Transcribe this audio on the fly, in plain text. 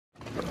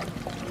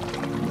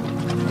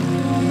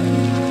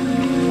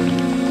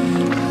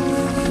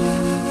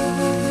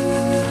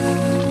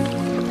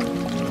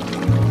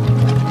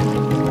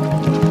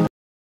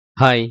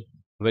Hi,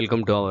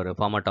 welcome to our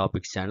Pharma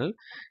Topics channel.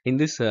 In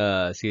this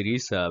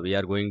series, we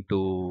are going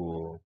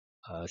to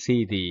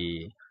see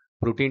the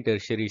protein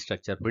tertiary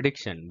structure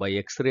prediction by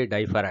X-ray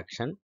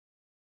diffraction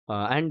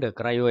and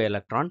Cryo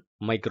Electron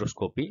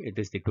Microscopy. It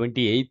is the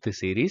 28th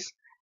series.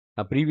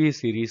 Previous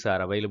series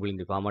are available in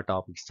the Pharma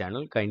Topics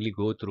channel. Kindly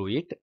go through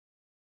it.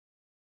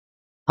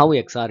 How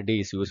XRD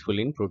is useful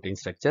in protein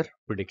structure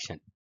prediction.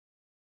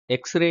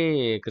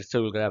 X-ray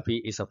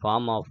crystallography is a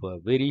form of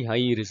very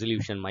high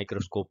resolution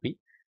microscopy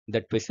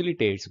that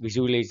facilitates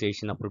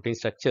visualization of protein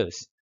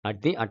structures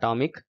at the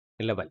atomic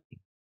level.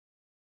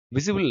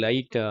 Visible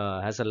light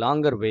has a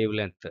longer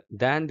wavelength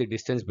than the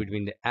distance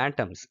between the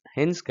atoms,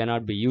 hence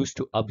cannot be used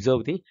to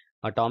observe the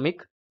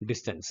atomic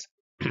distance.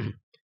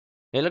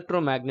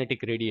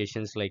 Electromagnetic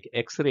radiations like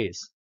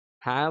X-rays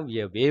have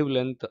a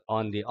wavelength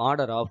on the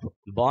order of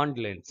bond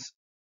lengths.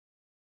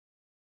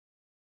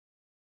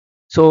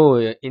 So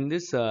in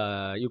this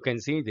you can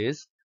see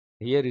this.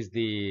 Here is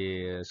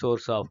the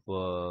source of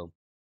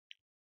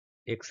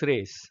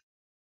X-rays.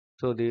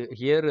 So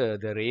here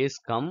the rays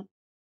come,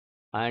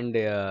 and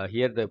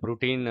here the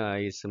protein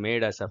is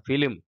made as a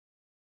film.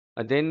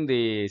 Then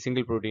the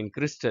single protein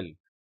crystal,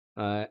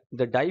 the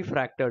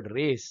diffracted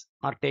rays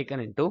are taken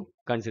into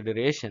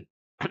consideration.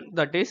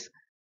 That is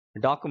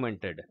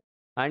documented,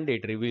 and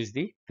it reveals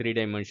the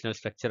three-dimensional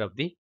structure of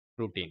the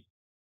protein.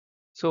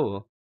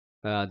 So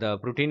the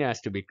protein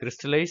has to be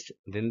crystallized,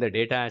 then the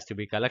data has to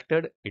be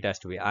collected, it has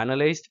to be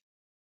analyzed.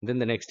 Then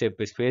the next step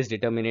is phase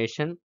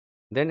determination,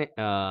 then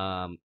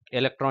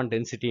electron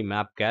density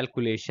map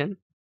calculation,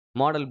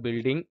 model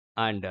building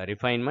and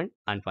refinement,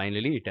 and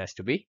finally it has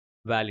to be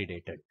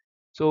validated.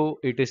 So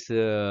it is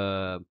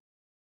a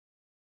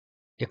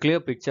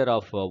clear picture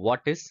of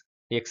what is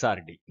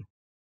XRD.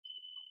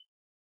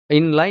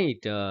 In light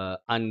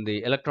and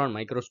the electron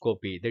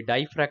microscopy, the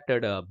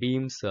diffracted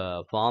beams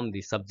form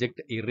the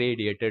subject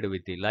irradiated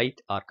with the light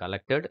are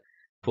collected,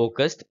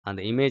 focused, and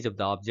the image of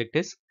the object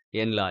is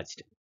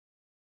enlarged.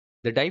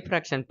 The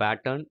diffraction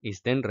pattern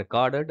is then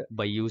recorded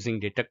by using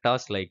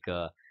detectors like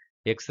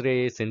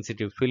X-ray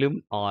sensitive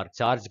film or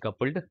charge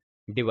coupled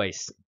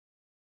device.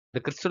 The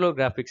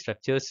crystallographic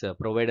structures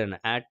provide an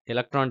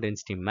electron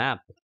density map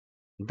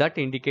that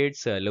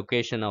indicates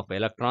location of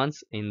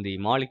electrons in the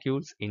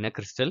molecules in a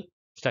crystal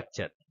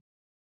structure.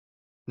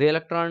 The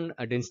electron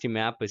density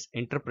map is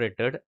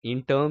interpreted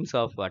in terms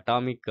of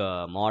atomic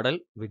model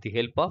with the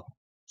help of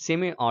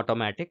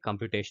semi-automatic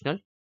computational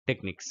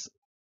techniques.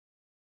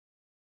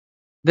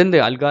 Then the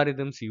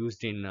algorithms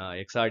used in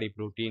XRD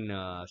protein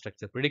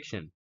structure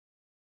prediction.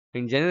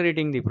 In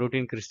generating the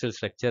protein crystal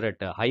structure at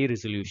a high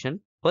resolution,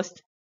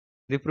 first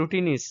the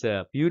protein is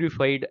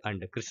purified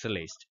and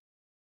crystallized.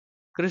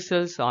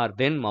 Crystals are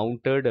then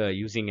mounted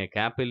using a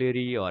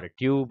capillary or a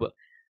tube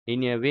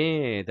in a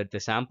way that the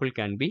sample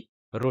can be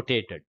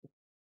rotated.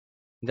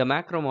 The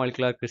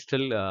macromolecular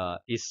crystal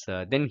is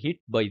then hit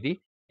by the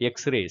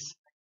X-rays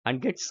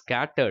and gets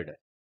scattered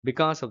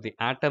because of the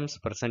atoms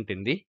present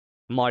in the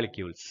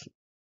molecules.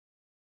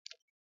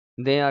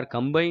 They are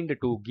combined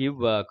to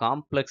give a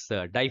complex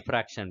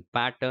diffraction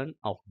pattern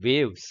of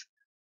waves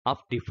of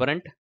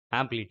different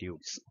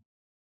amplitudes.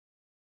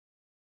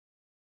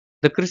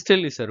 The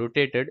crystal is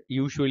rotated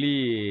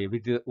usually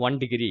with 1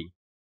 degree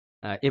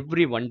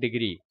every 1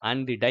 degree,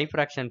 and the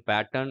diffraction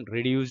pattern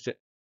reduced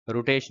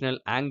rotational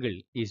angle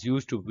is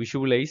used to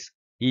visualize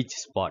each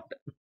spot.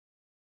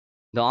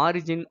 The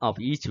origin of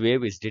each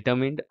wave is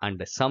determined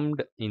and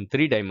summed in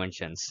 3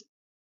 dimensions.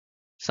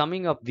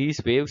 Summing of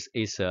these waves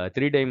is a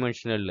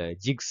 3-dimensional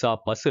jigsaw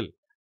puzzle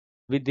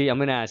with the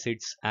amino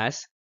acids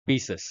as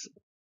pieces.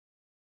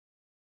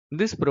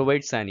 This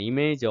provides an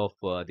image of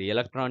the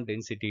electron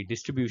density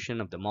distribution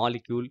of the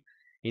molecule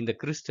in the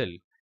crystal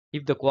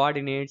if the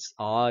coordinates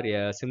or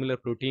a similar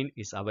protein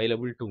is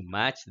available to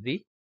match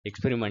the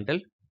experimental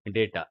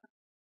data.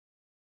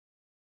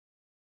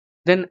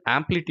 Then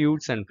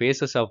amplitudes and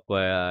phases of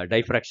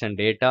diffraction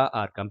data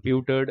are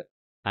computed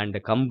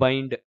and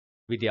combined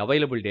with the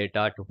available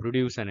data to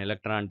produce an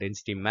electron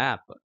density map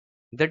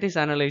that is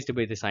analyzed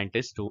by the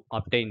scientists to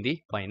obtain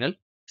the final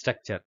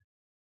structure.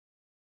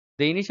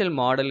 The initial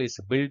model is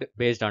built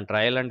based on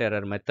trial and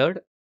error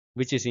method,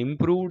 which is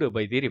improved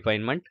by the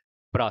refinement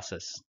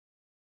process.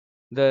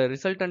 The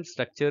resultant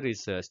structure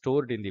is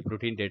stored in the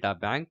protein data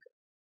bank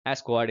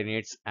as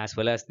coordinates as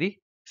well as the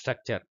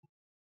structure.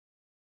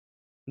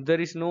 There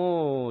is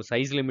no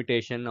size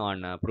limitation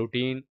on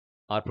protein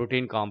or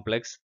protein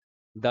complex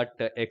that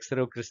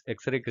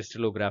X-ray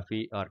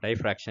crystallography or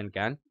diffraction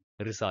can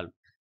resolve.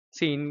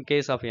 See, in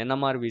case of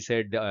NMR, we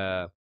said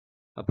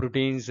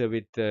proteins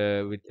with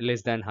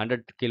less than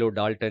 100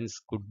 kilodaltons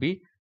could be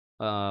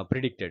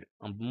predicted.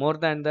 More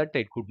than that,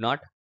 it could not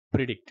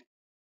predict.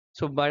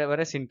 So,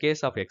 whereas in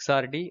case of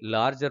XRD,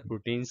 larger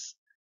proteins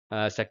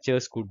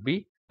structures could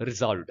be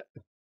resolved.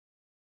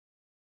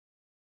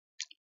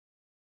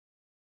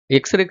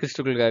 X-ray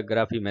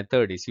crystallography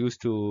method is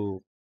used to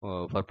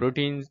for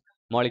proteins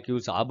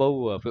molecules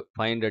above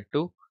 500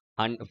 to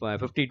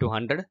 50 to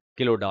 100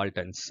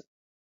 kilodaltons.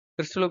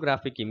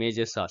 Crystallographic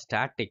images are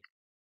static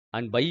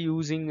and by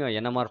using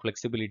NMR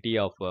flexibility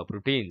of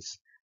proteins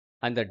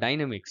and the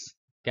dynamics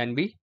can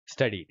be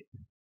studied.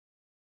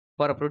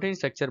 For a protein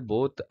structure,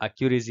 both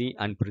accuracy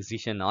and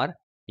precision are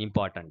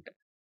important.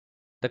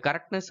 The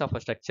correctness of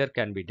a structure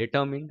can be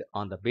determined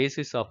on the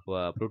basis of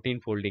protein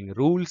folding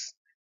rules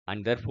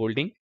and their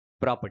folding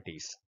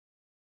properties.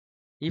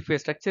 If a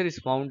structure is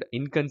found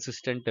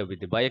inconsistent with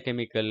the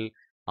biochemical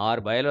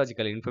or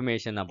biological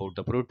information about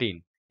the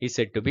protein, is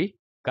said to be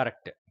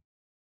correct.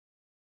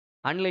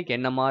 Unlike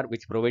NMR,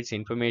 which provides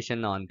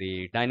information on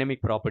the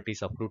dynamic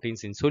properties of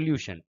proteins in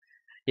solution,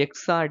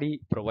 XRD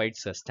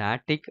provides a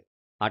static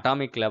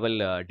atomic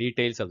level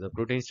details of the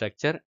protein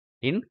structure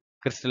in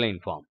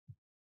crystalline form.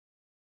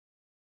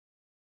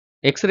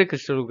 X-ray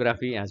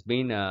crystallography has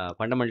been a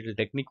fundamental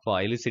technique for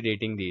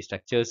elucidating the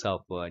structures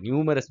of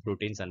numerous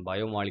proteins and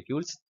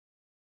biomolecules.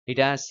 It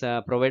has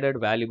provided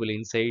valuable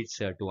insights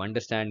to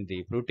understand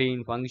the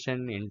protein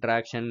function,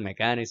 interaction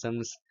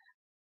mechanisms,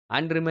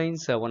 and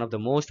remains one of the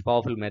most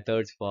powerful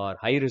methods for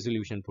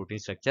high-resolution protein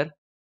structure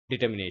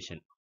determination.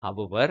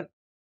 However,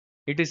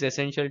 it is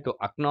essential to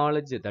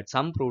acknowledge that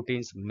some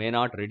proteins may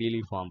not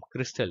readily form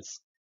crystals.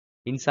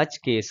 In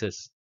such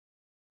cases,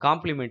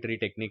 complementary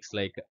techniques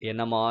like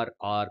NMR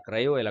or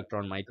Cryo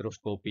Electron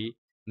Microscopy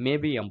may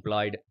be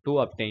employed to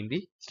obtain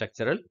the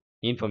structural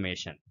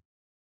information.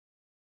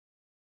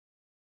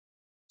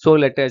 So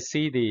let us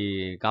see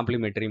the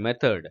complementary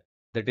method,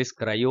 that is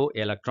Cryo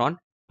Electron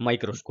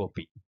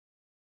Microscopy.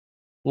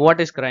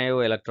 What is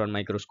Cryo Electron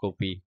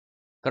Microscopy?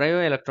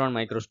 Cryo Electron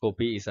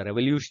Microscopy is a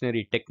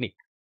revolutionary technique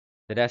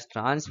that has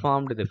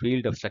transformed the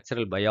field of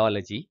structural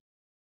biology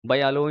by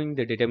allowing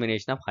the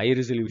determination of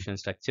high-resolution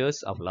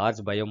structures of large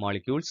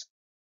biomolecules,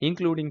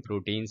 including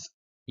proteins,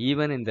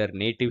 even in their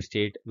native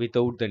state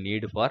without the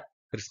need for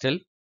crystal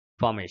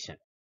formation.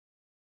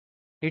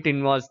 It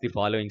involves the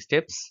following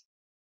steps.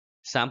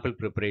 Sample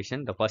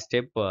preparation. The first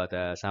step,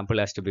 the sample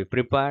has to be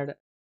prepared.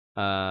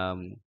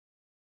 Um,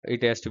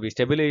 it has to be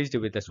stabilized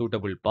with a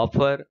suitable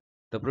buffer.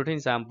 The protein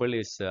sample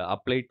is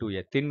applied to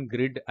a thin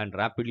grid and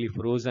rapidly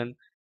frozen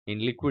in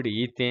liquid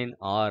ethane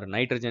or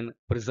nitrogen,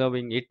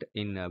 preserving it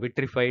in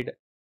vitrified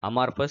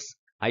amorphous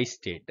ice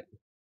state.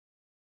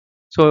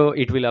 So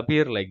it will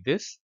appear like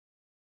this.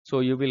 So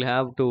you will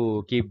have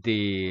to keep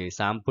the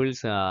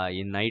samples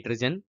in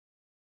nitrogen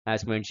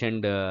as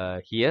mentioned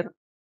here.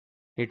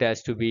 It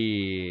has to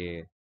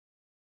be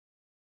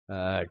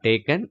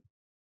taken,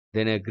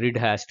 then a grid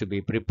has to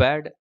be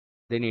prepared,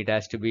 then it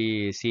has to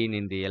be seen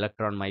in the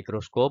electron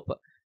microscope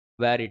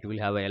where it will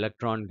have an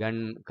electron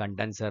gun,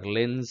 condenser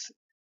lens,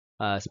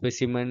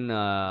 specimen,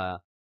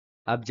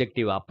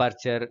 objective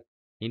aperture,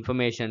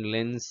 information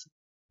lens,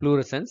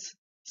 fluorescence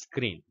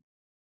screen.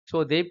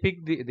 So they pick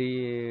it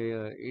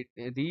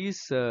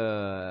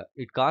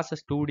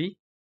causes 2D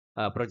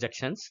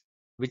projections,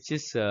 which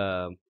is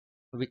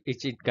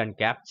which it can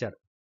capture.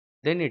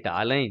 Then it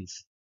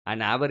aligns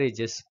and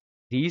averages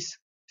these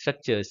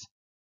structures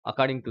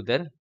according to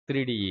their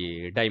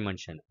 3D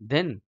dimension.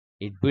 Then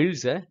it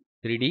builds a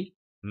 3D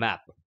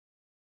map.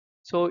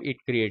 So it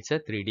creates a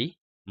 3D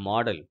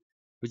model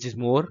which is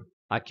more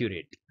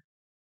accurate.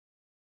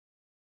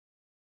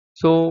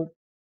 So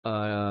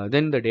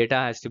then the data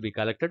has to be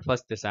collected.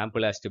 First, the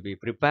sample has to be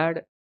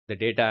prepared. The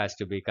data has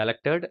to be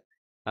collected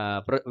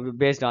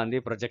based on the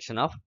projection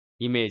of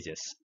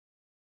images.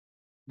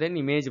 Then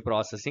image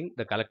processing.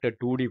 The collected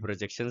 2D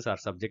projections are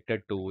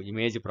subjected to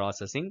image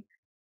processing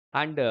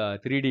and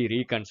 3D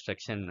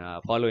reconstruction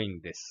following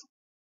this.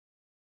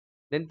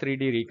 Then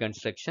 3D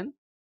reconstruction.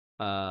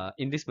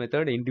 In this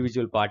method,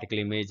 individual particle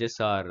images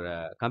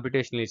are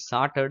computationally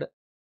sorted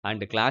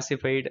and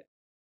classified,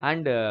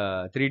 and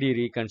 3D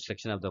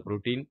reconstruction of the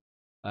protein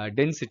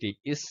density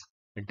is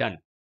done.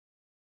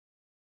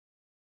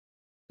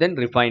 Then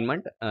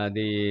refinement,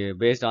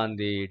 based on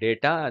the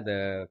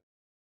data,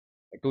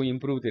 to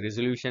improve the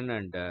resolution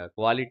and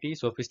quality,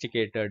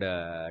 sophisticated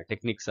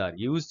techniques are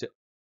used.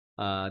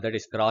 That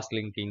is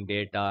cross-linking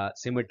data,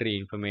 symmetry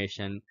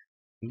information.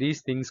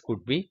 These things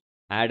could be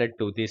added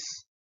to this.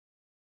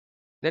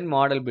 Then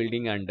model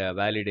building and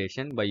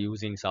validation by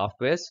using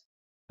softwares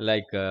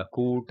like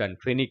Qt and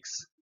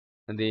Phoenix.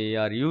 They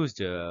are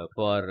used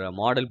for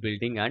model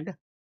building and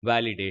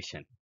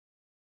validation.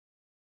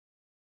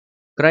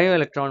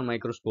 Cryo-electron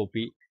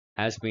microscopy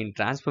has been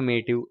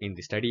transformative in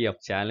the study of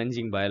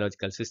challenging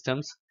biological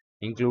systems,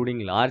 including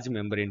large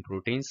membrane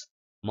proteins,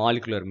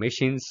 molecular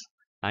machines,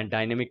 and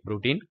dynamic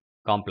protein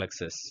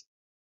complexes.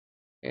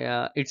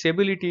 Its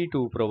ability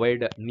to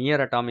provide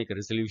near atomic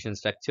resolution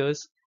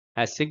structures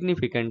has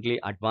significantly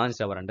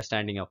advanced our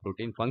understanding of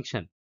protein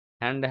function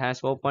and has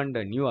opened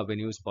new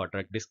avenues for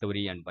drug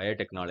discovery and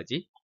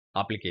biotechnology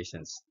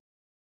applications.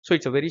 So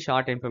it's a very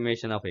short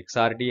information of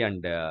XRD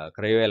and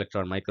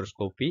cryo-electron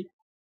microscopy,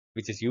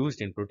 which is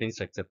used in protein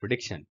structure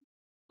prediction.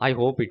 I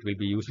hope it will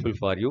be useful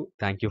for you.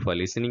 Thank you for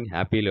listening.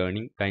 Happy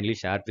learning. Kindly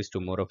share this to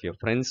more of your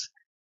friends.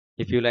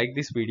 If you like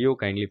this video,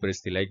 kindly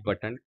press the like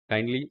button.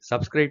 Kindly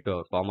subscribe to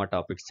our Pharma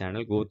Topics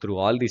channel. Go through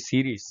all the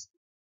series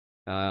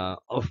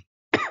of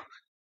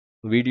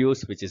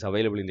videos which is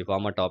available in the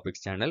Pharma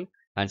Topics channel.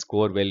 and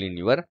score well in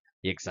your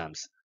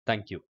exams.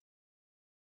 Thank you.